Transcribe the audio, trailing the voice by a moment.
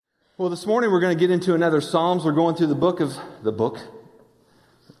Well, this morning we're going to get into another Psalms. We're going through the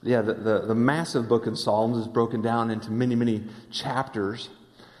massive book in Psalms is broken down into many, many chapters.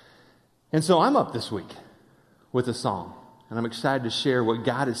 And so I'm up this week with a psalm, and I'm excited to share what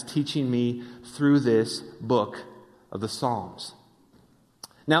God is teaching me through this book of the Psalms.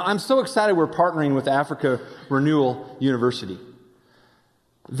 Now, I'm so excited we're partnering with Africa Renewal University.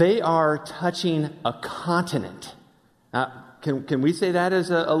 They are touching a continent. Now, can we say that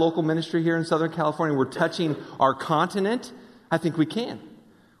as a local ministry here in Southern California? We're touching our continent? I think we can.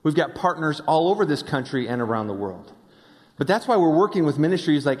 We've got partners all over this country and around the world. But that's why we're working with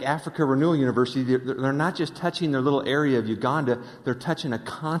ministries like Africa Renewal University. They're not just touching their little area of Uganda. They're touching a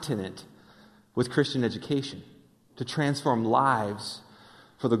continent with Christian education to transform lives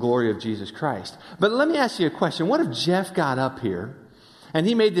for the glory of Jesus Christ. But let me ask you a question. What if Jeff got up here and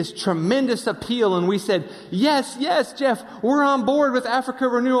he made this tremendous appeal and we said, yes, Jeff, we're on board with Africa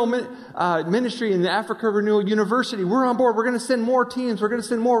Renewal Ministry and the Africa Renewal University. We're on board. We're going to send more teams. We're going to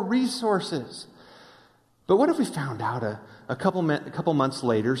send more resources. But what if we found out a couple months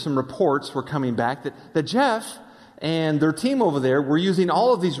later, some reports were coming back that Jeff and their team over there were using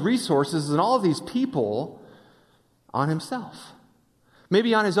all of these resources and all of these people on himself,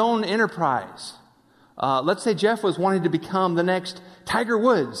 maybe on his own enterprise. Let's say Jeff was wanting to become the next Tiger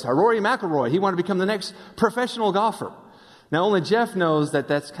Woods or Rory McIlroy. He wanted to become the next professional golfer. Now, only Jeff knows that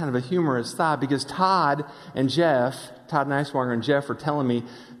that's kind of a humorous thought because Todd Neiswanger and Jeff were telling me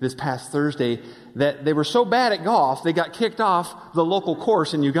this past Thursday that they were so bad at golf, they got kicked off the local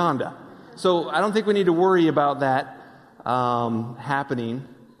course in Uganda. So I don't think we need to worry about that happening.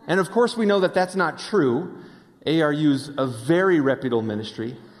 And of course, we know that that's not true. ARU's a very reputable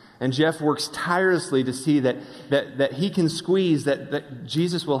ministry. And Jeff works tirelessly to see that he can squeeze, that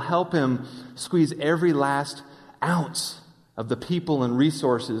Jesus will help him squeeze every last ounce of the people and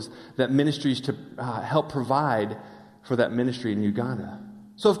resources that ministries to help provide for that ministry in Uganda.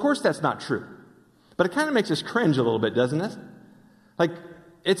 So of course that's not true. But it kind of makes us cringe a little bit, doesn't it? Like,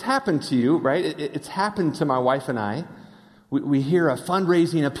 it's happened to you, right? It's happened to my wife and I. We hear a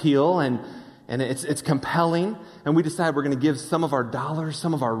fundraising appeal and it's compelling, and we decide we're going to give some of our dollars,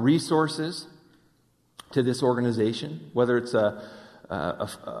 some of our resources to this organization, whether it's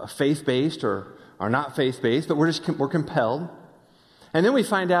a faith-based or not faith-based, but we're compelled. And then we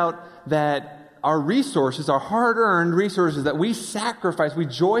find out that our resources, our hard-earned resources that we sacrificed, we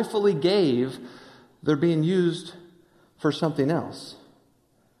joyfully gave, they're being used for something else.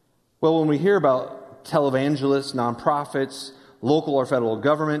 Well, when we hear about televangelists, nonprofits, local or federal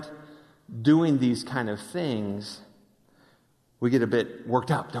government doing these kind of things, we get a bit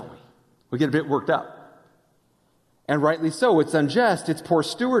worked up, don't we? We get a bit worked up. And rightly so. It's unjust. It's poor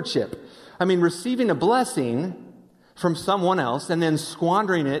stewardship. I mean, receiving a blessing from someone else and then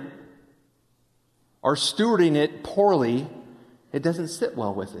squandering it or stewarding it poorly, it doesn't sit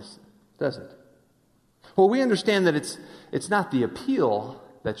well with us, does it? Well, we understand that it's not the appeal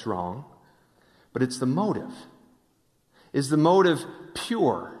that's wrong, but it's the motive. Is the motive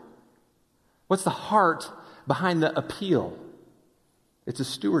pure? What's the heart behind the appeal? It's a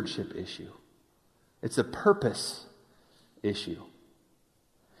stewardship issue. It's a purpose issue.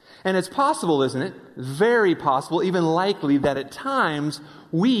 And it's possible, isn't it? Very possible, even likely, that at times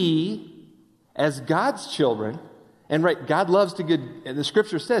we, as God's children, and right, God loves to give, and the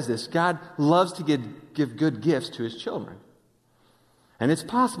scripture says this, God loves to give good gifts to his children. And it's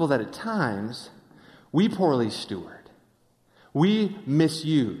possible that at times we poorly steward. We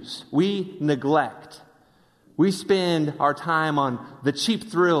misuse. We neglect. We spend our time on the cheap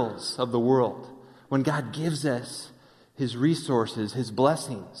thrills of the world when God gives us his resources, his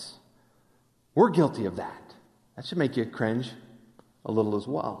blessings. We're guilty of that. That should make you cringe a little as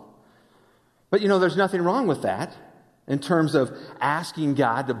well. But there's nothing wrong with that in terms of asking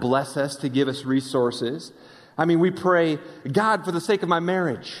God to bless us, to give us resources. I mean, we pray, God, for the sake of my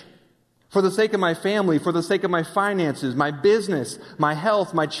marriage, for the sake of my family, for the sake of my finances, my business, my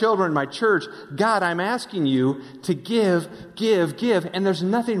health, my children, my church, God, I'm asking you to give, and there's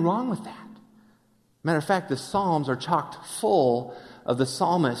nothing wrong with that. Matter of fact, the Psalms are chocked full of the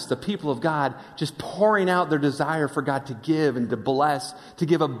psalmists, the people of God, just pouring out their desire for God to give and to bless, to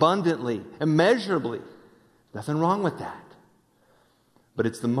give abundantly, immeasurably. Nothing wrong with that. But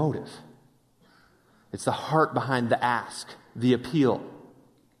it's the motive. It's the heart behind the ask, the appeal.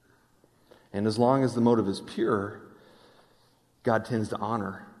 And as long as the motive is pure, God tends to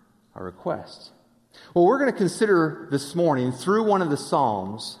honor our requests. Well, we're going to consider this morning, through one of the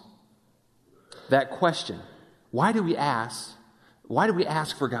Psalms, that question. Why do we ask? Why do we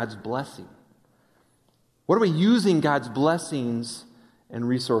ask for God's blessing? What are we using God's blessings and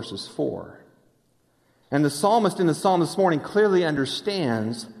resources for. And the psalmist in the psalm this morning clearly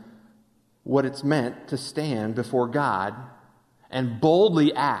understands what it's meant to stand before God and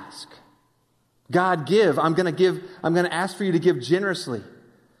boldly ask. God, give. I'm going to ask for you to give generously.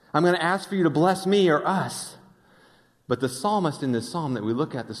 I'm going to ask for you to bless me or us. But the psalmist in this psalm that we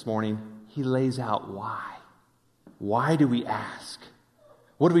look at this morning, he lays out why. Why do we ask?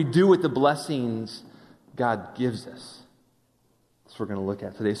 What do we do with the blessings God gives us? That's what we're going to look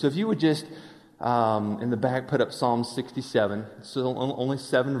at today. So if you would just, in the back, put up Psalm 67. It's only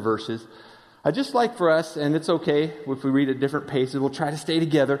 7 verses. I'd just like for us, and it's okay if we read at different paces, we'll try to stay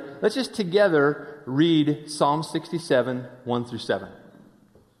together. Let's just together read Psalm 67, 1 through 7.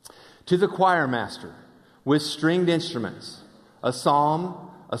 To the choir master, with stringed instruments, a psalm,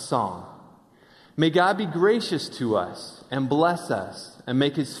 a song. May God be gracious to us and bless us and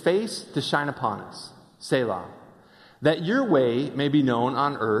make his face to shine upon us. Selah. That your way may be known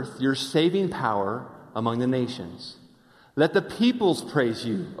on earth, your saving power among the nations. Let the peoples praise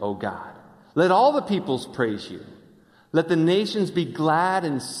you, O God. Let all the peoples praise you. Let the nations be glad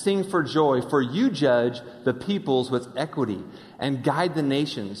and sing for joy, for you judge the peoples with equity and guide the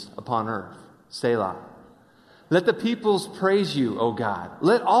nations upon earth. Selah. Let the peoples praise you, O God.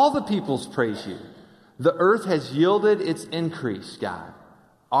 Let all the peoples praise you. The earth has yielded its increase, God.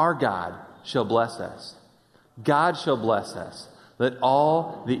 Our God shall bless us. God shall bless us. Let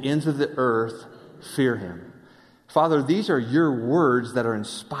all the ends of the earth fear him. Father, these are your words that are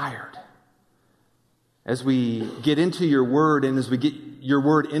inspired. As we get into your word and as we get your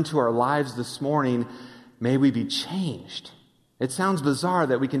word into our lives this morning, may we be changed. It sounds bizarre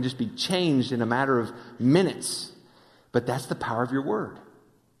that we can just be changed in a matter of minutes, but that's the power of your word.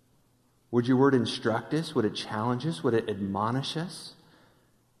 Would your word instruct us? Would it challenge us? Would it admonish us?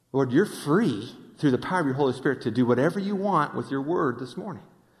 Lord, you're free through the power of your Holy Spirit to do whatever you want with your word this morning.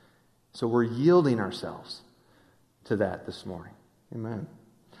 So we're yielding ourselves to that this morning. Amen.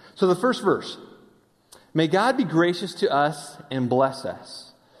 So the first verse, may God be gracious to us and bless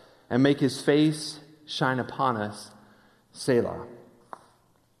us and make his face shine upon us. Selah.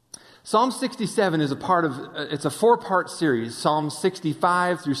 Psalm 67 is it's a 4-part series, Psalm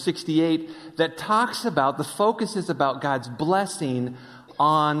 65 through 68, that talks about, the focus is about God's blessing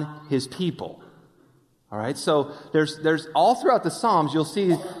on his people. All right, so there's all throughout the Psalms, you'll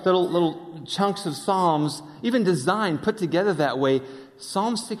see little chunks of Psalms, even designed, put together that way.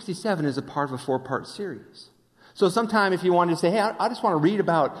 Psalm 67 is a part of a 4-part series. So sometime if you wanted to say, hey, I just want to read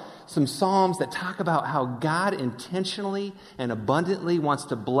about some Psalms that talk about how God intentionally and abundantly wants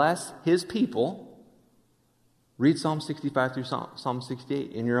to bless his people, read Psalm 65 through Psalm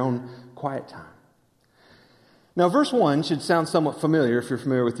 68 in your own quiet time. Now, verse 1 should sound somewhat familiar if you're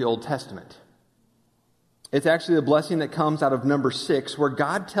familiar with the Old Testament. It's actually a blessing that comes out of number 6, where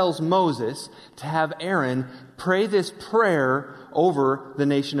God tells Moses to have Aaron pray this prayer over the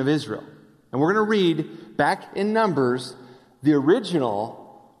nation of Israel. And we're going to read back in Numbers the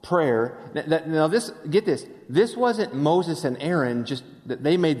original prayer. Now, get this. This wasn't Moses and Aaron just that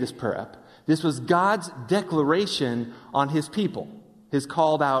they made this prayer up. This was God's declaration on his people, his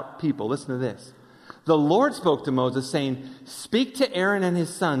called out people. Listen to this. The Lord spoke to Moses, saying, speak to Aaron and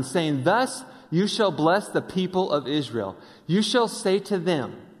his sons, saying, thus you shall bless the people of Israel. You shall say to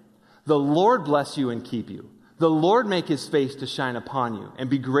them, the Lord bless you and keep you. The Lord make his face to shine upon you and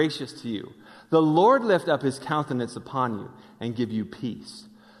be gracious to you. The Lord lift up his countenance upon you and give you peace.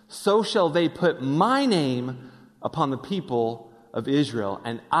 So shall they put my name upon the people of Israel,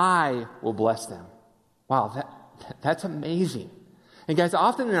 and I will bless them. Wow, that's amazing. And guys,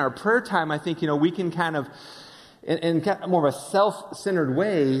 often in our prayer time, I think, we can kind of, in more of a self-centered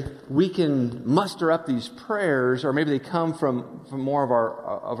way, we can muster up these prayers, or maybe they come from more of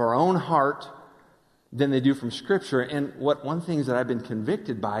our own heart than they do from Scripture. And one thing that I've been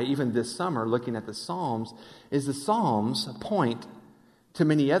convicted by, even this summer, looking at the Psalms, is the Psalms point to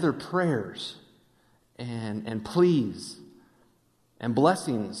many other prayers and pleas and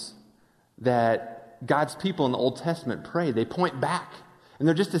blessings that God's people in the Old Testament pray. They point back, and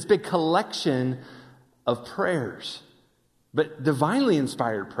they're just this big collection of prayers, but divinely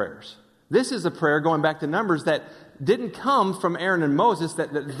inspired prayers. This is a prayer going back to Numbers that didn't come from Aaron and Moses,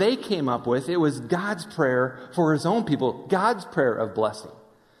 that they came up with. It was God's prayer for his own people, God's prayer of blessing.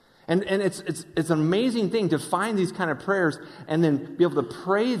 And it's an amazing thing to find these kind of prayers and then be able to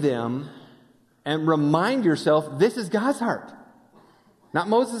pray them and remind yourself, this is God's heart. Not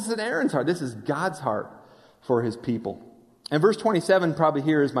Moses and Aaron's heart. This is God's heart for his people. And verse 27 probably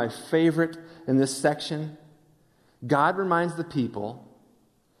here is my favorite in this section. God reminds the people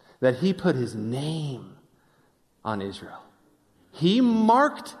that he put his name on Israel. He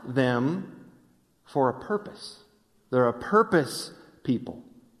marked them for a purpose. They're a purpose people.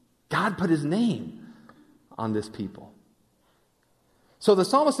 God put his name on this people. So the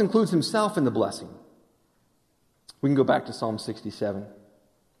psalmist includes himself in the blessing. We can go back to Psalm 67.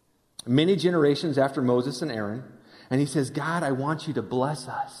 Many generations after Moses and Aaron, and he says, God, I want you to bless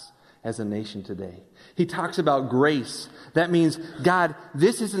us as a nation today. He talks about grace. That means, God,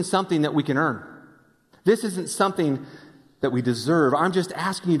 this isn't something that we can earn. This isn't something that we deserve. I'm just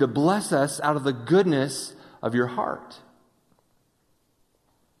asking you to bless us out of the goodness of your heart.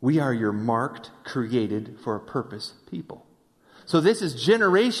 We are your marked, created for a purpose people. So this is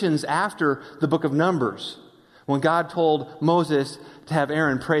generations after the book of Numbers. When God told Moses to have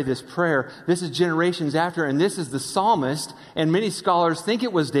Aaron pray this prayer, this is generations after, and this is the psalmist. And many scholars think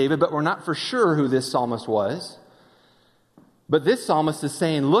it was David, but we're not for sure who this psalmist was. But this psalmist is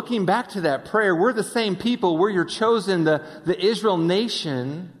saying, looking back to that prayer, we're the same people. We're your chosen, the Israel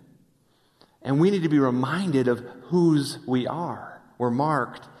nation. And we need to be reminded of whose we are. We're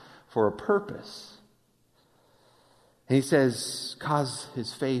marked for a purpose. And he says, cause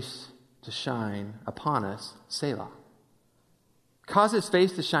his face to shine upon us, Selah. Cause his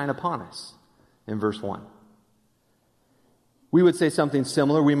face to shine upon us, in verse 1. We would say something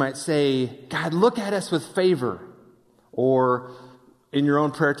similar. We might say, God, look at us with favor. Or in your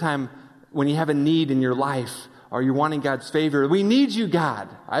own prayer time, when you have a need in your life, or you're wanting God's favor, we need you, God.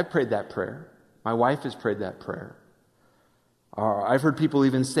 I've prayed that prayer. My wife has prayed that prayer. Or I've heard people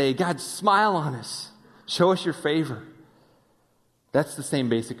even say, God, smile on us. Show us your favor. That's the same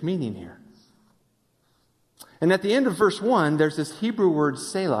basic meaning here. And at the end of verse 1, there's this Hebrew word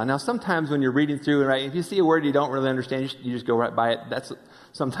Selah. Now, sometimes when you're reading through, right, if you see a word you don't really understand, you just go right by it. That's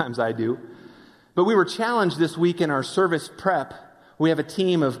sometimes I do. But we were challenged this week in our service prep. We have a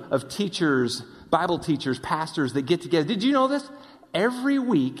team of teachers, Bible teachers, pastors that get together. Did you know this? Every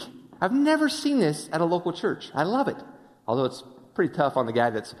week, I've never seen this at a local church. I love it. Although it's pretty tough on the guy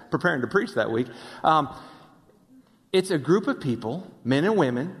that's preparing to preach that week. It's a group of people, men and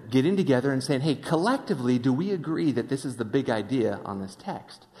women, getting together and saying, hey, collectively, do we agree that this is the big idea on this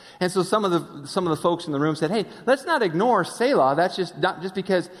text? And so some of the folks in the room said, hey, let's not ignore Selah. That's just not just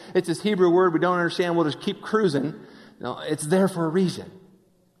because it's this Hebrew word we don't understand, we'll just keep cruising. No, it's there for a reason.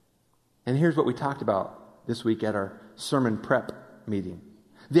 And here's what we talked about this week at our sermon prep meeting.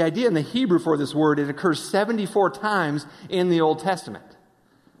 The idea in the Hebrew for this word, it occurs 74 times in the Old Testament.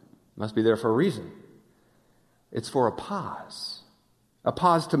 Must be there for a reason. It's for a pause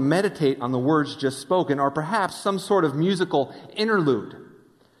to meditate on the words just spoken, or perhaps some sort of musical interlude.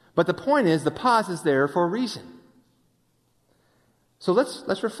 But the point is, the pause is there for a reason. So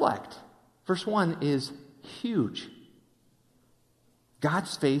let's reflect. Verse 1 is huge.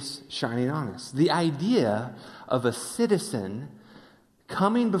 God's face shining on us. The idea of a citizen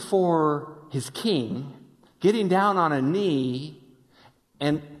coming before his king, getting down on a knee,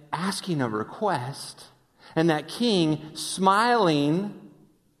 and asking a request, and that king smiling,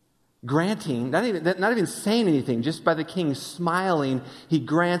 granting, not even saying anything, just by the king smiling, he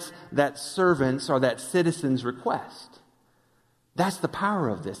grants that servant's or that citizen's request. That's the power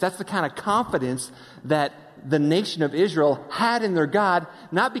of this. That's the kind of confidence that the nation of Israel had in their God,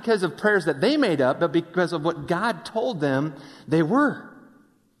 not because of prayers that they made up, but because of what God told them they were,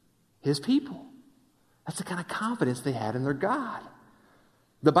 his people. That's the kind of confidence they had in their God.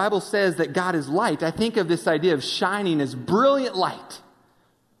 The Bible says that God is light. I think of this idea of shining as brilliant light.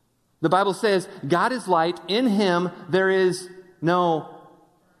 The Bible says God is light. In him there is no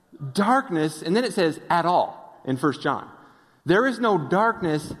darkness. And then it says at all in 1 John. There is no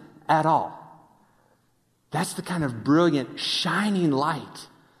darkness at all. That's the kind of brilliant, shining light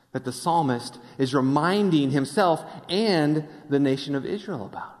that the psalmist is reminding himself and the nation of Israel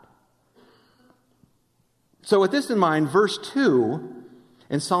about. So with this in mind, verse 2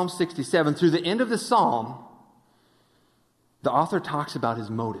 in Psalm 67, through the end of the psalm, the author talks about his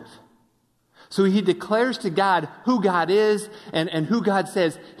motive. So he declares to God who God is and who God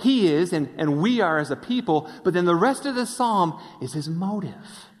says he is and we are as a people. But then the rest of the psalm is his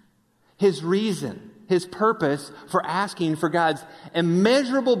motive, his reason, his purpose for asking for God's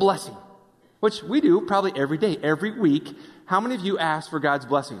immeasurable blessing, which we do probably every day, every week. How many of you ask for God's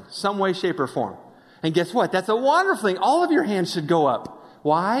blessing? Some way, shape, or form. And guess what? That's a wonderful thing. All of your hands should go up.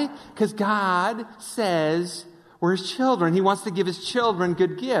 Why? Because God says we're his children. He wants to give his children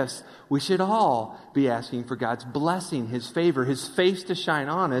good gifts. We should all be asking for God's blessing, his favor, his face to shine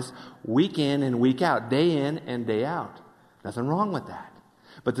on us week in and week out, day in and day out. Nothing wrong with that.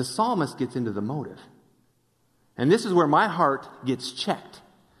 But the psalmist gets into the motive. And this is where my heart gets checked.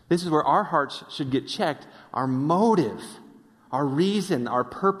 This is where our hearts should get checked. Our motive. our reason, our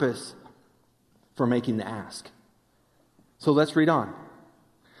purpose for making the ask. So let's read on.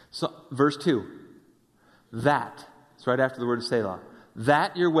 So, verse 2. That, it's right after the word Selah.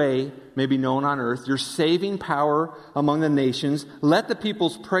 That your way may be known on earth, your saving power among the nations. Let the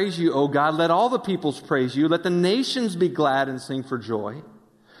peoples praise you, O God. Let all the peoples praise you. Let the nations be glad and sing for joy.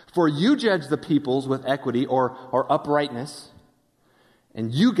 For you judge the peoples with equity or uprightness,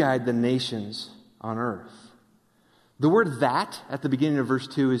 and you guide the nations on earth. The word that at the beginning of verse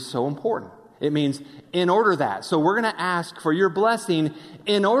 2 is so important. It means in order that. So we're going to ask for your blessing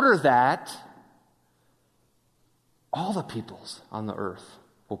in order that all the peoples on the earth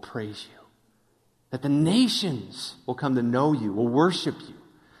will praise you. That the nations will come to know you, will worship you.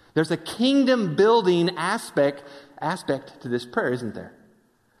 There's a kingdom building aspect to this prayer, isn't there?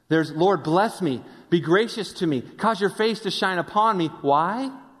 There's, Lord, bless me, be gracious to me, cause your face to shine upon me. Why?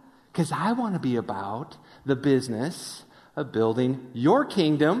 Because I want to be about the business of building your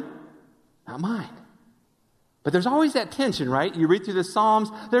kingdom, not mine. But there's always that tension, right? You read through the Psalms,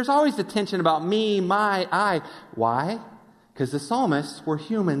 there's always the tension about me, my, I. Why? Because the psalmists were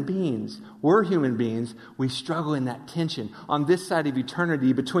human beings. We're human beings. We struggle in that tension on this side of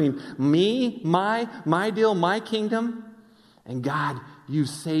eternity between me, my deal, my kingdom, and God, you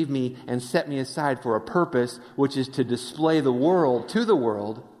saved me and set me aside for a purpose, which is to display to the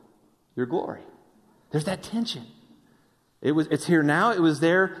world, your glory. There's that tension. It's here now. It was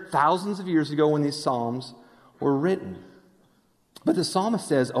there thousands of years ago when these Psalms were written. But the psalmist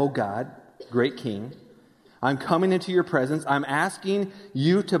says, "Oh God, great King, I'm coming into your presence. I'm asking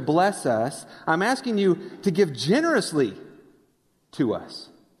you to bless us. I'm asking you to give generously to us."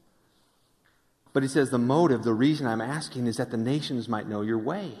 But he says the motive, the reason I'm asking is that the nations might know your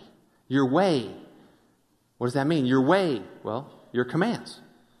way. Your way. What does that mean? Your way. Well, your commands.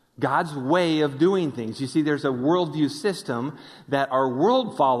 God's way of doing things. You see, there's a worldview system that our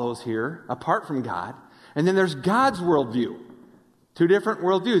world follows here, apart from God. And then there's God's worldview. Two different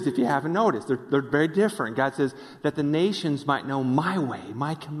worldviews, if you haven't noticed. They're very different. God says that the nations might know my way,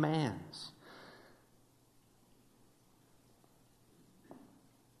 my commands.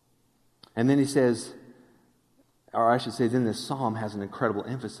 And then he says, or I should say, then this psalm has an incredible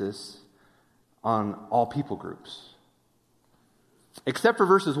emphasis on all people groups. Except for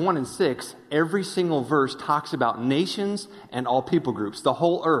verses 1 and 6, every single verse talks about nations and all people groups, the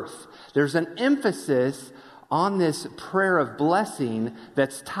whole earth. There's an emphasis on this prayer of blessing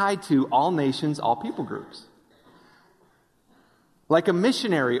that's tied to all nations, all people groups. Like a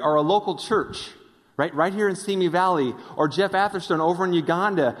missionary or a local church, right here in Simi Valley, or Jeff Atherstone over in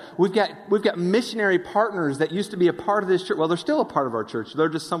Uganda. We've got missionary partners that used to be a part of this church. Well, they're still a part of our church. They're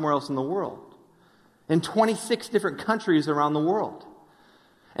just somewhere else in the world. In 26 different countries around the world.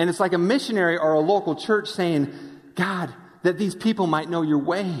 And it's like a missionary or a local church saying, God, that these people might know your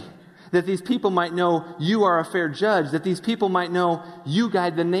way. That these people might know you are a fair judge. That these people might know you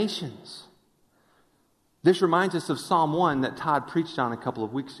guide the nations. This reminds us of Psalm 1 that Todd preached on a couple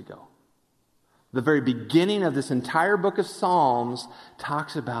of weeks ago. The very beginning of this entire book of Psalms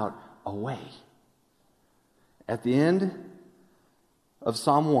talks about a way. At the end of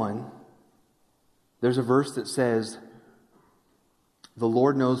Psalm 1, there's a verse that says, the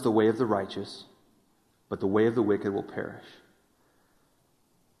Lord knows the way of the righteous, but the way of the wicked will perish.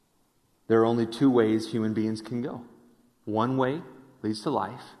 There are only two ways human beings can go. One way leads to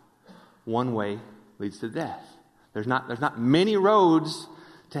life. One way leads to death. There's not many roads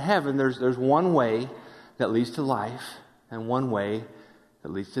to heaven. There's one way that leads to life and one way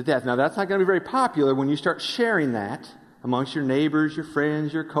that leads to death. Now, that's not going to be very popular when you start sharing that amongst your neighbors, your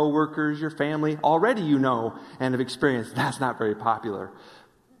friends, your coworkers, your family. Already you know and have experienced that's not very popular.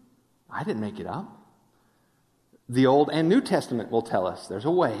 I didn't make it up. The Old and New Testament will tell us there's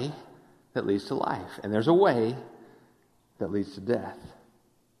a way that leads to life, and there's a way that leads to death.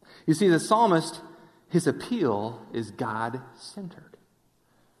 You see, the psalmist, his appeal is God-centered.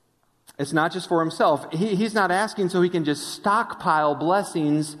 It's not just for himself. He's not asking so he can just stockpile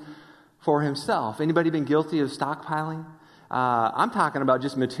blessings for himself. Anybody been guilty of stockpiling? I'm talking about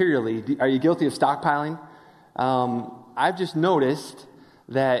just materially. Are you guilty of stockpiling? I've just noticed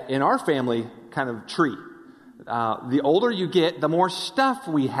that in our family kind of tree, the older you get, the more stuff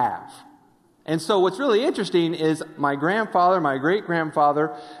we have. And so what's really interesting is my grandfather, my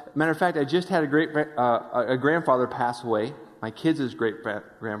great-grandfather, matter of fact, I just had a grandfather pass away. My kids'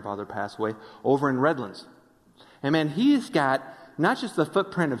 great-grandfather passed away over in Redlands. And man, he's got not just the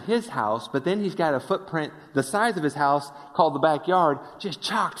footprint of his house, but then he's got a footprint the size of his house called the backyard, just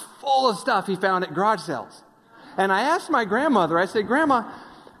chocked full of stuff he found at garage sales. And I asked my grandmother, I said, Grandma,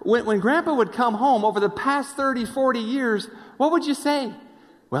 when Grandpa would come home over the past 30, 40 years, what would you say?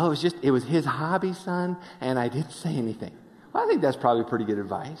 Well, it was his hobby, son, and I didn't say anything. Well, I think that's probably pretty good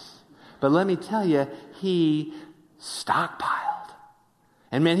advice. But let me tell you, he stockpiled.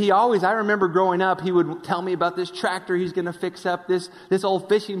 And man, I remember growing up, he would tell me about this tractor he's going to fix up, this old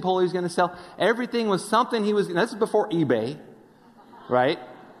fishing pole he's going to sell. Everything was something this is before eBay, right?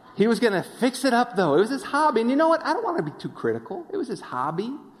 He was going to fix it up, though. It was his hobby. And you know what? I don't want to be too critical. It was his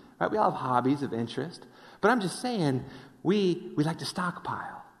hobby, right? We all have hobbies of interest. But I'm just saying, we like to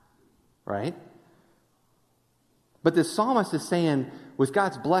stockpile, right? But the psalmist is saying, with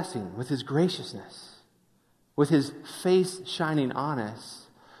God's blessing, with his graciousness, with his face shining on us,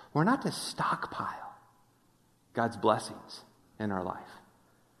 we're not to stockpile God's blessings in our life.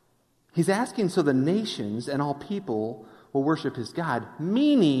 He's asking so the nations and all people will worship his God.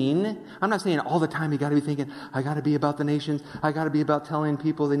 Meaning, I'm not saying all the time you got to be thinking, I got to be about the nations. I got to be about telling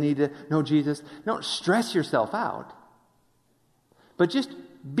people they need to know Jesus. Don't stress yourself out. But just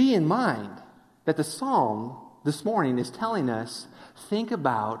be in mind that the psalm this morning is telling us, think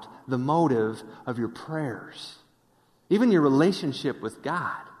about the motive of your prayers. Even your relationship with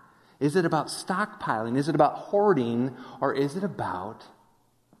God. Is it about stockpiling? Is it about hoarding? Or is it about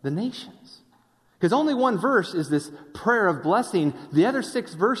the nations? Because only one verse is this prayer of blessing. The other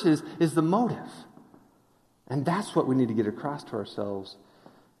 6 verses is the motive. And that's what we need to get across to ourselves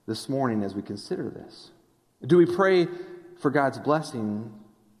this morning as we consider this. Do we pray for God's blessing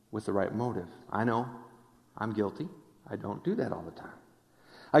with the right motive? I know I'm guilty. I don't do that all the time.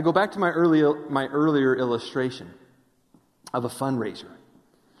 I go back to my earlier illustration of a fundraiser.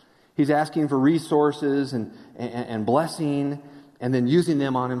 He's asking for resources and blessing and then using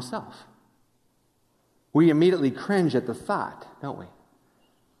them on himself. We immediately cringe at the thought, don't we?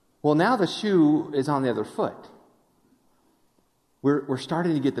 Well, now the shoe is on the other foot. We're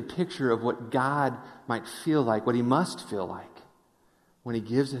starting to get the picture of what God might feel like, what he must feel like when he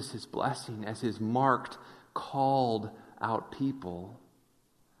gives us his blessing as his marked, called out people,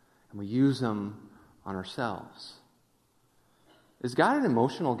 and we use them on ourselves. Is God an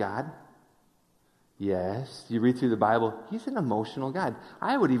emotional God? Yes. You read through the Bible, he's an emotional God.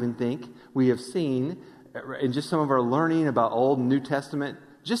 I would even think we have seen in just some of our learning about Old and New Testament,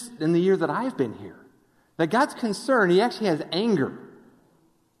 just in the year that I've been here, that God's concerned, he actually has anger.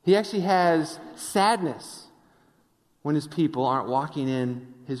 He actually has sadness when his people aren't walking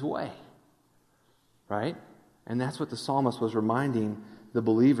in his way. Right? And that's what the psalmist was reminding the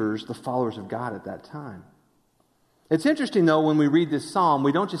believers, the followers of God at that time. It's interesting, though, when we read this psalm,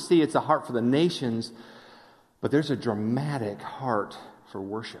 we don't just see it's a heart for the nations, but there's a dramatic heart for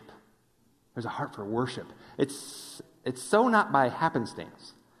worship. There's a heart for worship. It's so not by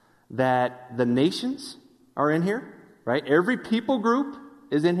happenstance that the nations are in here, right? Every people group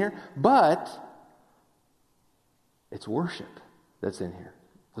is in here, but it's worship that's in here.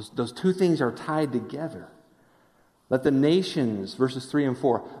 Those two things are tied together. Let the nations, verses 3 and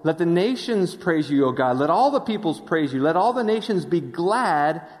 4, let the nations praise you, O God. Let all the peoples praise you. Let all the nations be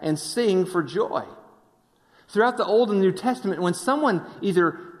glad and sing for joy. Throughout the Old and New Testament, when someone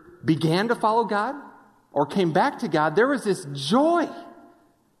either began to follow God or came back to God, there was this joy.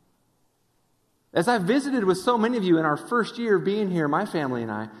 As I've visited with so many of you in our first year of being here, my family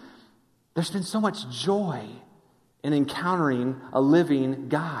and I, there's been so much joy in encountering a living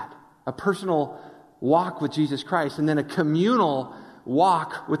God, a personal walk with Jesus Christ, and then a communal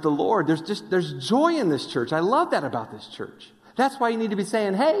walk with the Lord. There's joy in this church. I love that about this church. That's why you need to be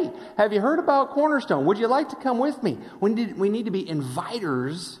saying, hey, have you heard about Cornerstone? Would you like to come with me? We need to be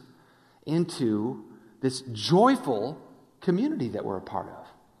inviters into this joyful community that we're a part of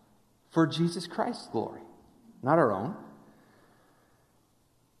for Jesus Christ's glory, not our own.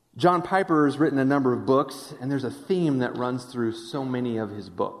 John Piper has written a number of books, and there's a theme that runs through so many of his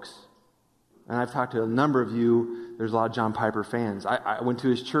books. And I've talked to a number of you. There's a lot of John Piper fans. I went to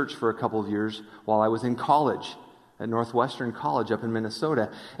his church for a couple of years while I was in college at Northwestern College up in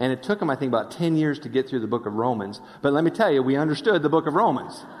Minnesota. And it took him, I think, about 10 years to get through the book of Romans. But let me tell you, we understood the book of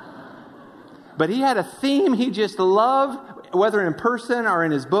Romans. But he had a theme he just loved, whether in person or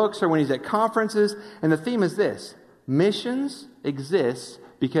in his books or when he's at conferences. And the theme is this: missions exist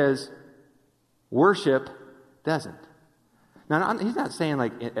because worship doesn't. Now, he's not saying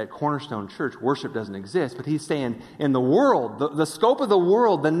like at Cornerstone Church, worship doesn't exist, but he's saying in the world, the scope of the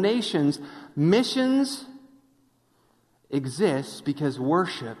world, the nations, missions exists because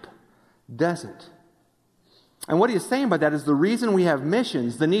worship doesn't. And what he's saying by that is the reason we have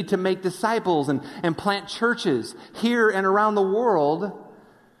missions, the need to make disciples and plant churches here and around the world,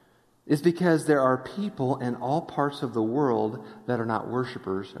 is because there are people in all parts of the world that are not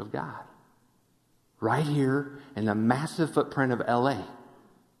worshipers of God. right here in the massive footprint of LA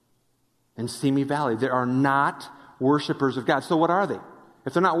and Simi Valley. There are not worshipers of God. So what are they?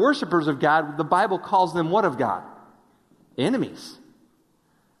 If they're not worshipers of God, the Bible calls them what of God? Enemies.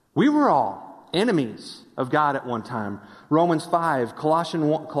 We were all enemies of God at one time. Romans 5,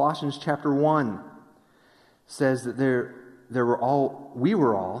 Colossians chapter 1 says that we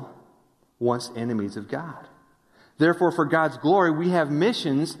were all once enemies of God. Therefore, for God's glory, we have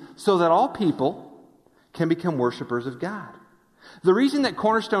missions so that all people can become worshipers of God. The reason that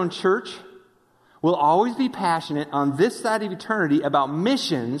Cornerstone Church will always be passionate on this side of eternity about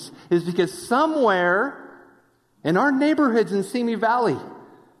missions is because somewhere in our neighborhoods in Simi Valley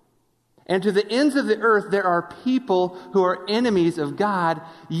and to the ends of the earth, there are people who are enemies of God,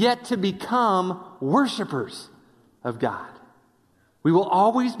 yet to become worshipers of God. We will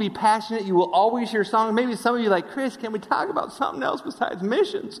always be passionate. You will always hear songs. Maybe some of you are like, Chris, can we talk about something else besides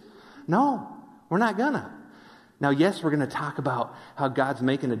missions? No, we're not gonna. Now, yes, we're going to talk about how God's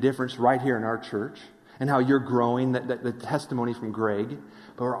making a difference right here in our church and how you're growing, the testimony from Greg.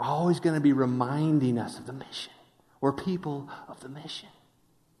 But we're always going to be reminding us of the mission. We're people of the mission.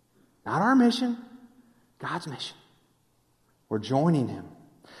 Not our mission, God's mission. We're joining Him.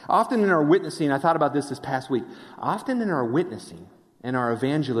 Often in our witnessing, I thought about this past week. Often in our witnessing and our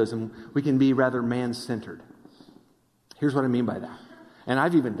evangelism, we can be rather man-centered. Here's what I mean by that. And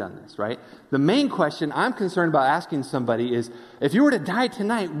I've even done this, right? The main question I'm concerned about asking somebody is, if you were to die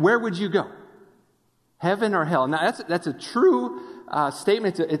tonight, where would you go? Heaven or hell? Now, that's a true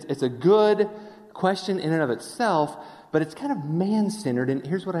statement. It's a good question in and of itself, but it's kind of man-centered, and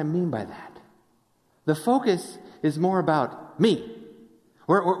here's what I mean by that. The focus is more about me.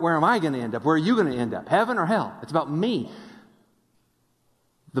 Where am I going to end up? Where are you going to end up? Heaven or hell? It's about me.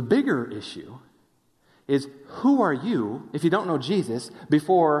 The bigger issue is, who are you, if you don't know Jesus,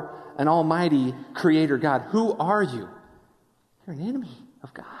 before an almighty creator God? Who are you? You're an enemy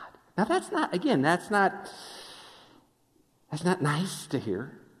of God. Now that's not nice to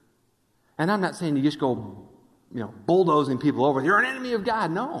hear. And I'm not saying you just go, bulldozing people over. You're an enemy of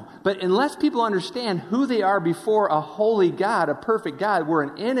God. No. But unless people understand who they are before a holy God, a perfect God, we're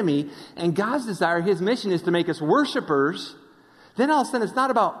an enemy, and God's desire, His mission is to make us worshipers, then all of a sudden it's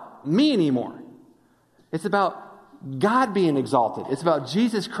not about me anymore. It's about God being exalted. It's about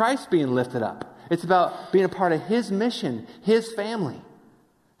Jesus Christ being lifted up. It's about being a part of His mission, His family.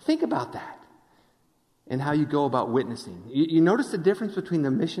 Think about that and how you go about witnessing. You notice the difference between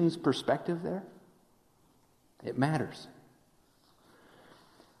the missions perspective there? It matters.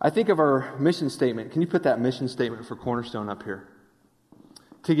 I think of our mission statement. Can you put that mission statement for Cornerstone up here?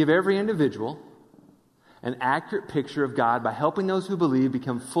 To give every individual an accurate picture of God by helping those who believe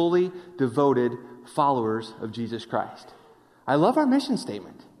become fully devoted followers of Jesus Christ. I love our mission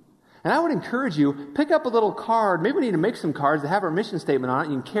statement. And I would encourage you, pick up a little card. Maybe we need to make some cards that have our mission statement on it.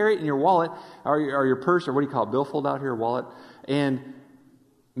 You can carry it in your wallet or your purse, or what do you call it, billfold out here, wallet, and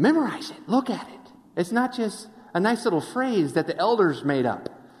memorize it. Look at it. It's not just a nice little phrase that the elders made up.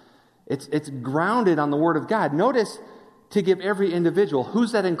 It's grounded on the Word of God. Notice, to give every individual.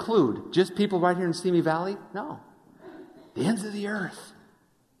 Who's that include? Just people right here in Simi Valley? No. The ends of the earth.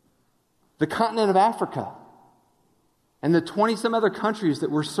 The continent of Africa. And the 20-some other countries that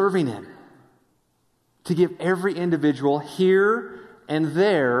we're serving in. To give every individual here and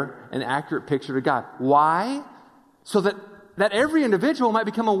there an accurate picture of God. Why? So that every individual might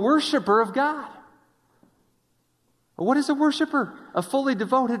become a worshiper of God. What is a worshiper? A fully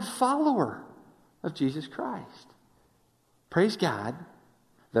devoted follower of Jesus Christ. Praise God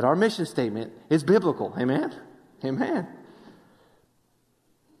that our mission statement is biblical. Amen? Amen.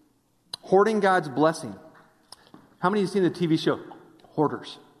 Hoarding God's blessing. How many of you have seen the TV show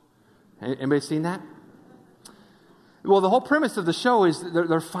Hoarders? Anybody seen that? Well, the whole premise of the show is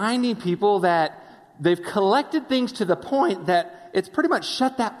they're finding people that they've collected things to the point that it's pretty much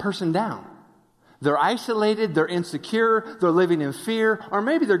shut that person down. They're isolated, they're insecure, they're living in fear, or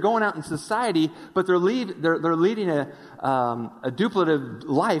maybe they're going out in society, but they're leading a duplicative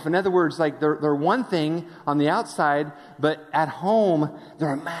life. In other words, like they're one thing on the outside, but at home,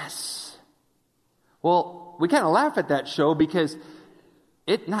 they're a mess. Well, we kind of laugh at that show because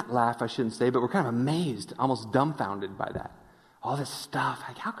not laugh, I shouldn't say, but we're kind of amazed, almost dumbfounded by that. All this stuff,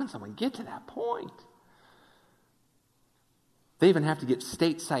 like how can someone get to that point? They even have to get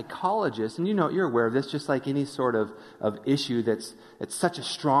state psychologists, and you're aware of this, just like any sort of issue it's such a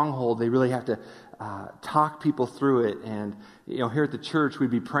stronghold, they really have to talk people through it. And here at the church, we'd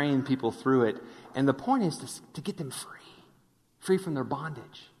be praying people through it. And the point is to get them free from their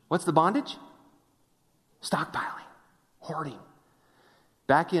bondage. What's the bondage? Stockpiling, hoarding.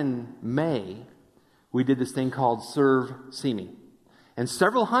 Back in May, we did this thing called Serve See And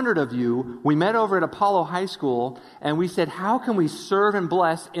several hundred of you, we met over at Apollo High School, and we said, how can we serve and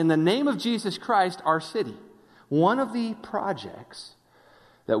bless in the name of Jesus Christ our city? One of the projects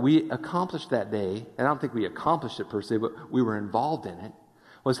that we accomplished that day, and I don't think we accomplished it per se, but we were involved in it,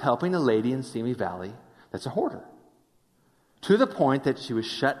 was helping a lady in Simi Valley that's a hoarder. To the point that she was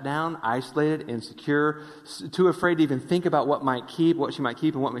shut down, isolated, insecure, too afraid to even think about what she might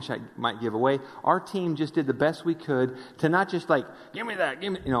keep and what she might give away. Our team just did the best we could to not just like, give me that,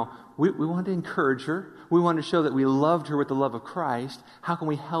 give me, we wanted to encourage her. We wanted to show that we loved her with the love of Christ. How can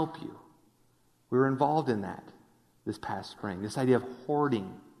we help you? We were involved in that this past spring, this idea of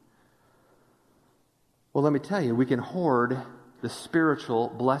hoarding. Well, let me tell you, we can hoard the spiritual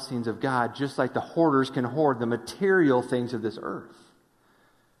blessings of God, just like the hoarders can hoard the material things of this earth.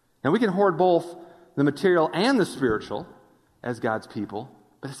 Now, we can hoard both the material and the spiritual as God's people,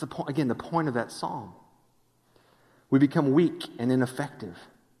 but it's the point of that psalm. We become weak and ineffective.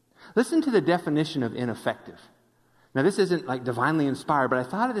 Listen to the definition of ineffective. Now, this isn't like divinely inspired, but I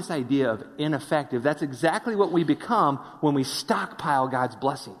thought of this idea of ineffective. That's exactly what we become when we stockpile God's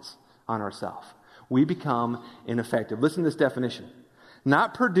blessings on ourselves. We become ineffective. Listen to this definition.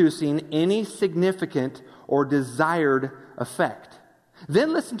 Not producing any significant or desired effect.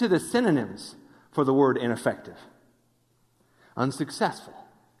 Then listen to the synonyms for the word ineffective. Unsuccessful.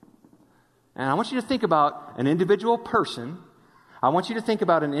 And I want you to think about an individual person. I want you to think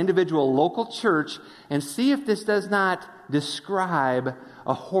about an individual local church and see if this does not describe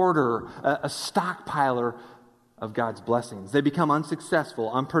a hoarder, a stockpiler of God's blessings. They become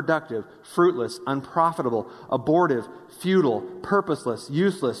unsuccessful, unproductive, fruitless, unprofitable, abortive, futile, purposeless,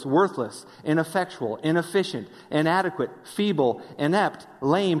 useless, worthless, ineffectual, inefficient, inadequate, feeble, inept,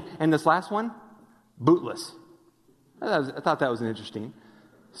 lame, and this last one, bootless. I thought that was an interesting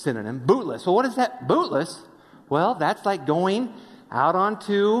synonym. Bootless. Well, what is that? Bootless? Well, that's like going out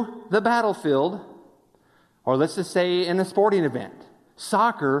onto the battlefield, or let's just say in a sporting event,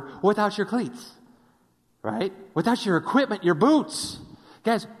 soccer without your cleats. Right? Without your equipment, your boots.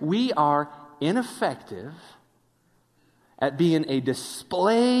 Guys, we are ineffective at being a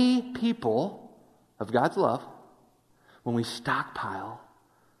display people of God's love when we stockpile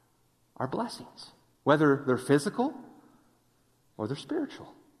our blessings, whether they're physical or they're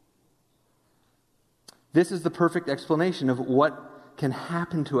spiritual. This is the perfect explanation of what can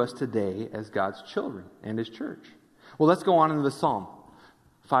happen to us today as God's children and His church. Well, let's go on into the Psalm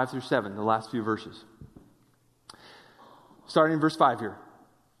 5 through 7, the last few verses. Starting in verse 5 here.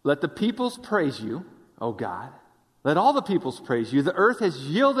 Let the peoples praise you, O God. Let all the peoples praise you. The earth has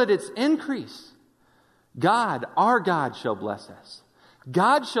yielded its increase. God, our God, shall bless us.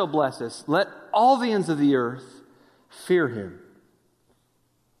 God shall bless us. Let all the ends of the earth fear Him.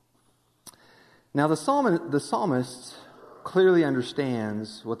 Now the psalmist clearly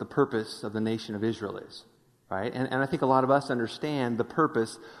understands what the purpose of the nation of Israel is. Right? And I think a lot of us understand the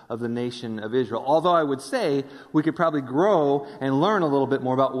purpose of the nation of Israel. Although I would say we could probably grow and learn a little bit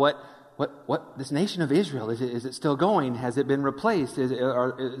more about what this nation of Israel, is it still going? Has it been replaced? Is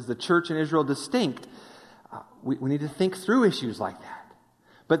the church in Israel distinct? We need to think through issues like that.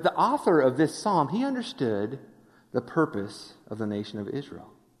 But the author of this psalm, he understood the purpose of the nation of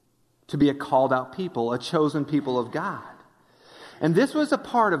Israel. To be a called out people, a chosen people of God. And this was a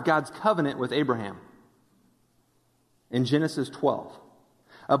part of God's covenant with Abraham. In Genesis 12.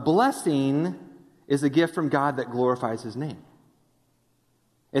 A blessing is a gift from God that glorifies His name.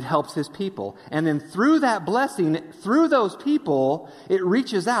 It helps His people. And then through that blessing, through those people, it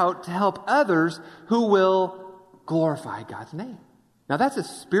reaches out to help others who will glorify God's name. Now that's a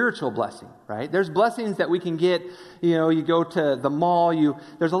spiritual blessing, right? There's blessings that we can get, you go to the mall,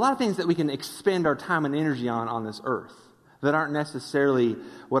 there's a lot of things that we can expend our time and energy on this earth that aren't necessarily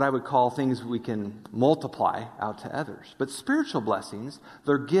what I would call things we can multiply out to others. But spiritual blessings,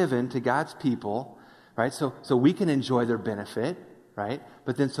 they're given to God's people, right? So we can enjoy their benefit, right?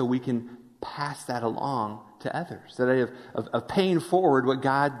 But then so we can pass that along to others. That idea of paying forward what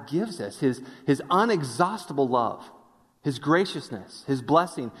God gives us, His unexhaustible love, His graciousness, His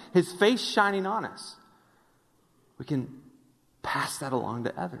blessing, His face shining on us. We can pass that along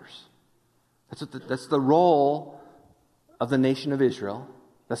to others. That's the role of the nation of Israel.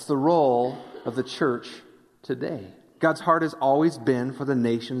 That's the role of the church today. God's heart has always been for the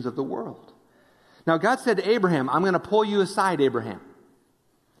nations of the world. Now, God said to Abraham, I'm going to pull you aside, Abraham.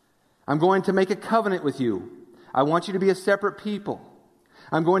 I'm going to make a covenant with you. I want you to be a separate people.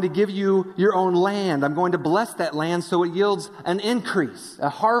 I'm going to give you your own land. I'm going to bless that land so it yields an increase, a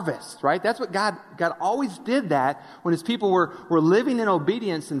harvest, right? That's what God always did that when his people were living in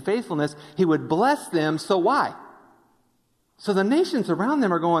obedience and faithfulness. He would bless them. So why? So the nations around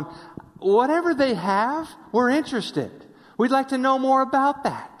them are going, whatever they have, we're interested. We'd like to know more about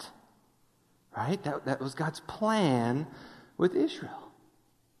that. Right? That was God's plan with Israel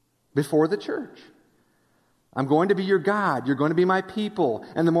before the church. I'm going to be your God. You're going to be my people.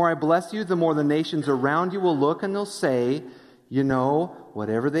 And the more I bless you, the more the nations around you will look and they'll say, you know,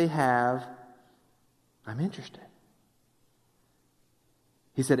 whatever they have, I'm interested.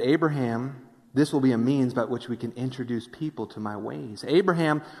 He said, Abraham, this will be a means by which we can introduce people to my ways.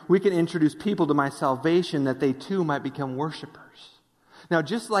 Abraham, we can introduce people to my salvation that they too might become worshipers. Now,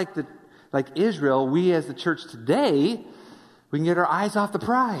 just like Israel, we as the church today, we can get our eyes off the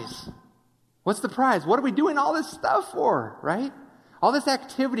prize. What's the prize? What are we doing all this stuff for, right? All this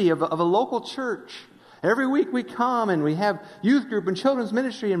activity of a local church. Every week we come and we have youth group and children's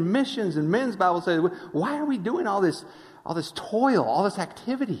ministry and missions and men's Bible study. Why are we doing all this toil, all this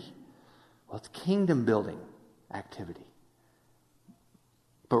activity? Well, it's kingdom building activity.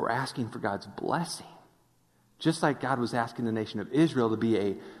 But we're asking for God's blessing. Just like God was asking the nation of Israel to be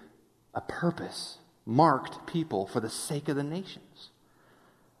a purpose, marked people for the sake of the nations.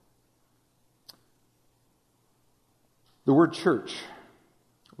 The word church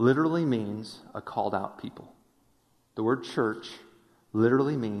literally means a called out people. The word church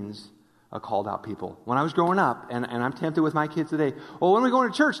literally means a called out people. When I was growing up, and I'm tempted with my kids today, when are we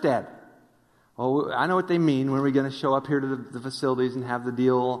going to church, Dad? Oh, I know what they mean. When are we going to show up here to the facilities and have the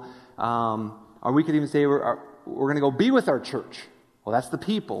deal? Or we could even say we're going to go be with our church. Well, that's the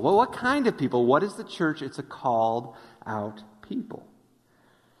people. Well, what kind of people? What is the church? It's a called out people.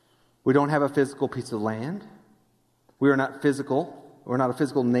 We don't have a physical piece of land. We are not physical. We're not a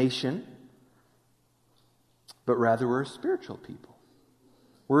physical nation. But rather we're a spiritual people.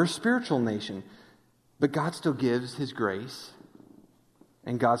 We're a spiritual nation. But God still gives his grace.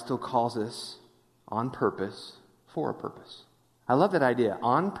 And God still calls us on purpose for a purpose. I love that idea.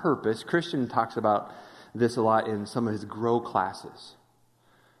 On purpose. Christian talks about this a lot in some of his grow classes.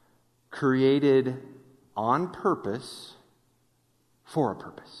 Created on purpose for a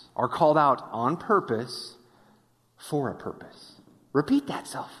purpose. Or called out on purpose for a purpose. Repeat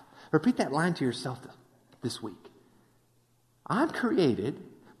that line to yourself this week. I'm created.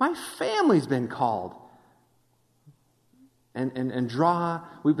 My family's been called.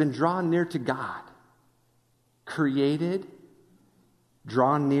 We've been drawn near to God. Created,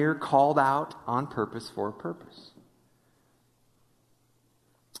 drawn near, called out on purpose for a purpose.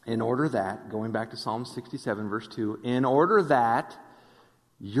 In order that, going back to Psalm 67, verse 2, in order that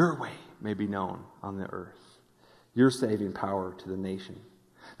your way may be known on the earth, your saving power to the nation.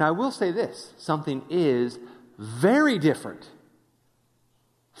 Now, I will say this, something is very different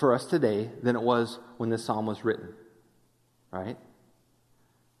for us today than it was when this psalm was written, right?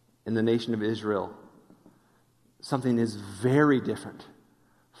 In the nation of Israel, something is very different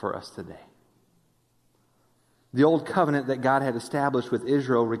for us today. The old covenant that God had established with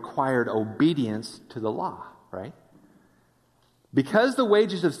Israel required obedience to the law, right? Because the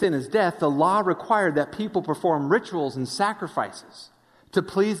wages of sin is death, the law required that people perform rituals and sacrifices to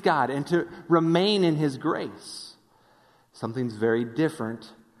please God and to remain in his grace. Something's very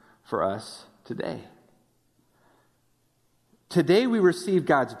different for us today. Today we receive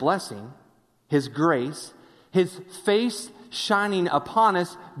God's blessing, his grace, his face shining upon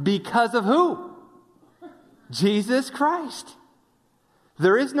us because of who? Jesus Christ.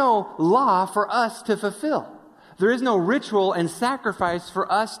 There is no law for us to fulfill. There is no ritual and sacrifice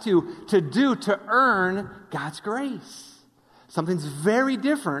for us to do to earn God's grace. Something's very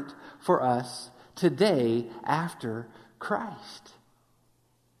different for us today after Christ.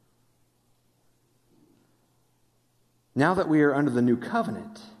 Now that we are under the new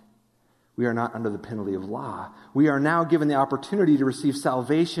covenant, we are not under the penalty of law. We are now given the opportunity to receive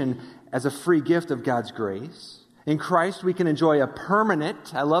salvation as a free gift of God's grace. In Christ, we can enjoy a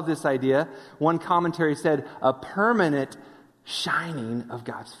permanent, I love this idea, one commentary said, a permanent shining of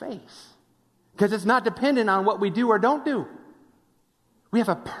God's face. Because it's not dependent on what we do or don't do. We have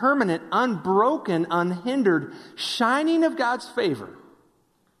a permanent, unbroken, unhindered shining of God's favor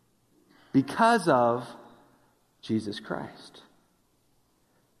because of Jesus Christ.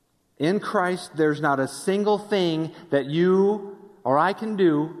 In Christ, there's not a single thing that you or I can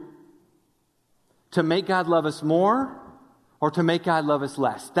do to make God love us more or to make God love us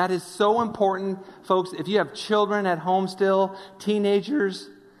less. That is so important, folks. If you have children at home still, teenagers,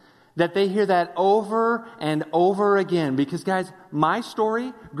 that they hear that over and over again. Because, guys, my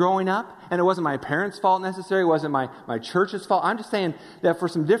story growing up, and it wasn't my parents' fault necessarily, it wasn't my church's fault. I'm just saying that for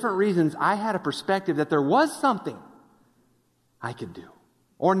some different reasons, I had a perspective that there was something I could do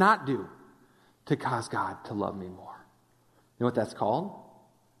or not do to cause God to love me more. You know what that's called?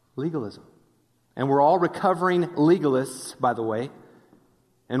 Legalism. And we're all recovering legalists, by the way,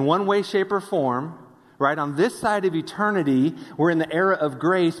 in one way, shape, or form. Right? On this side of eternity, we're in the era of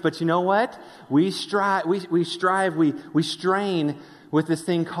grace, but you know what? We strain with this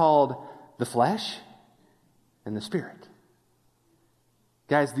thing called the flesh and the spirit.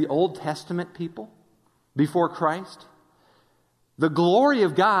 Guys, the Old Testament people, before Christ, the glory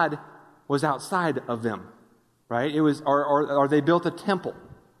of God was outside of them, right? It was, or they built a temple,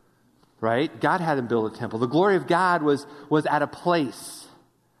 right? God had them build a temple. The glory of God was at a place.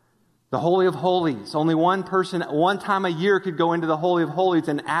 The Holy of Holies. Only one person, one time a year could go into the Holy of Holies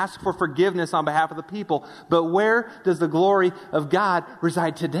and ask for forgiveness on behalf of the people. But where does the glory of God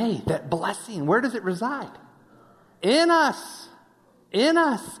reside today? That blessing, where does it reside? In us. In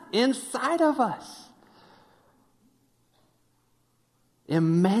us. Inside of us.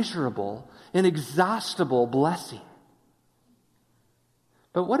 Immeasurable, inexhaustible blessing.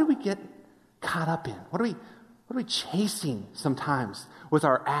 But what do we get caught up in? What are we chasing sometimes with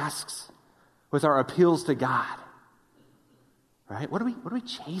our asks, with our appeals to God? Right? What are we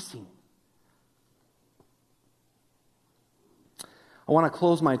chasing? I want to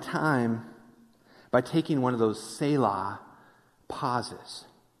close my time by taking one of those Selah pauses.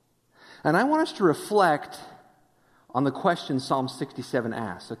 And I want us to reflect on the question Psalm 67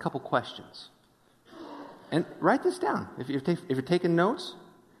 asks. A couple questions. And write this down if you're taking notes.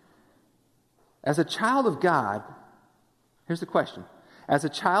 As a child of God, here's the question. As a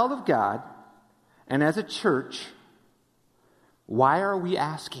child of God and as a church, why are we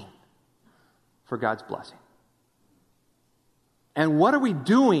asking for God's blessing? And what are we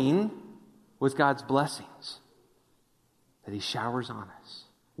doing with God's blessings that He showers on us?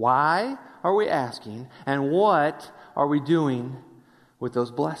 Why are we asking, and what are we doing with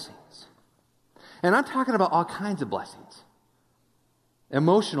those blessings? And I'm talking about all kinds of blessings.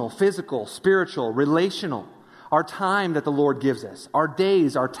 Emotional, physical, spiritual, relational. Our time that the Lord gives us. Our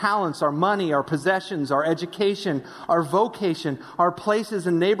days, our talents, our money, our possessions, our education, our vocation, our places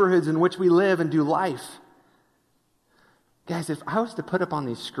and neighborhoods in which we live and do life. Guys, if I was to put up on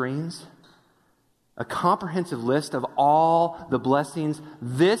these screens a comprehensive list of all the blessings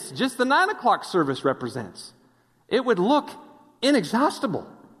just the 9 o'clock service represents, it would look inexhaustible.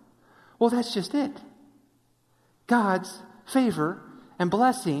 Well, that's just it. God's favor and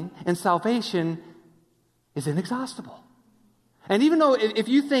blessing and salvation is inexhaustible. And even though if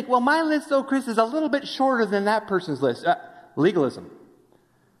you think, well, my list, though, Chris, is a little bit shorter than that person's list, legalism.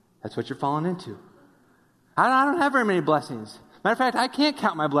 That's what you're falling into. I don't have very many blessings. Matter of fact, I can't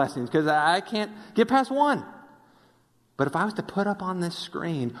count my blessings because I can't get past one. But if I was to put up on this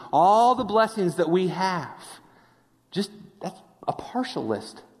screen all the blessings that we have, that's a partial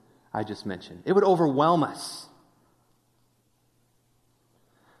list I just mentioned. It would overwhelm us.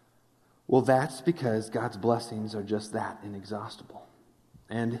 Well, that's because God's blessings are just that, inexhaustible.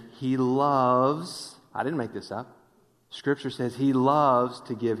 And He loves, I didn't make this up, Scripture says He loves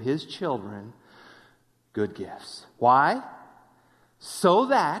to give His children good gifts. Why? So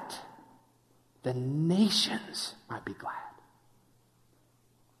that the nations might be glad.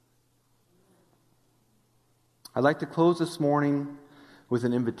 I'd like to close this morning with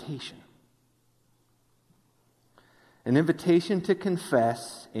an invitation. An invitation to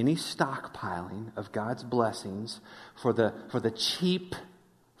confess any stockpiling of God's blessings for the cheap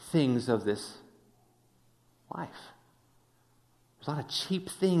things of this life. There's a lot of cheap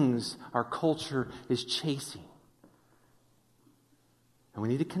things our culture is chasing. And we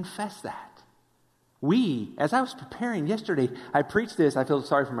need to confess that. As I was preparing yesterday, I preached this. I feel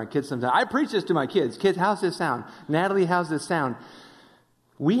sorry for my kids sometimes. I preach this to my kids. Kids, how's this sound? Natalie, how's this sound?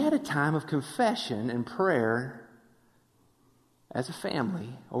 We had a time of confession and prayer as a family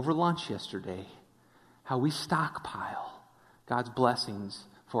over lunch yesterday, how we stockpile God's blessings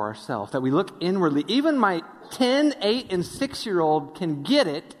for ourselves, that we look inwardly. Even my 10, 8, and 6-year-old can get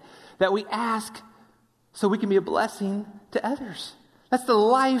it, that we ask so we can be a blessing to others. That's the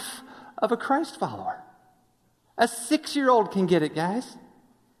life of a Christ follower. A 6-year-old can get it, guys.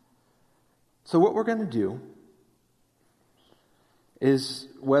 So what we're going to do is,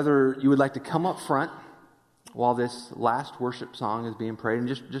 whether you would like to come up front while this last worship song is being prayed, and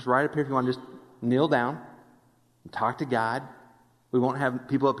just right up here if you want to just kneel down and talk to God, We won't have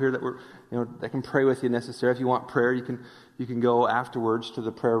people up here that can pray with you necessarily. If you want prayer, you can go afterwards to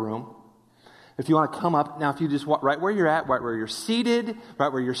the prayer room. If you want to come up, now if you just walk right where you're at, right where you're seated,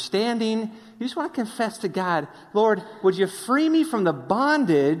 right where you're standing, you just want to confess to God, Lord, would you free me from the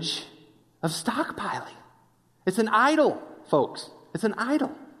bondage of stockpiling? It's an idol, folks. It's an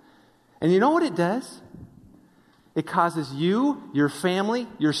idol. And you know what it does? It causes you, your family,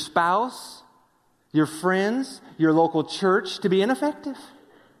 your spouse, your friends, your local church to be ineffective.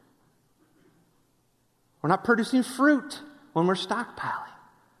 We're not producing fruit when we're stockpiling.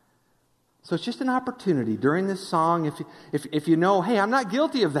 So it's just an opportunity during this song. If you know, hey, I'm not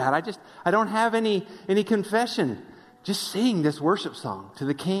guilty of that. I don't have any confession. Just sing this worship song to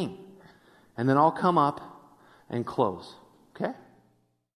the King. And then I'll come up and close.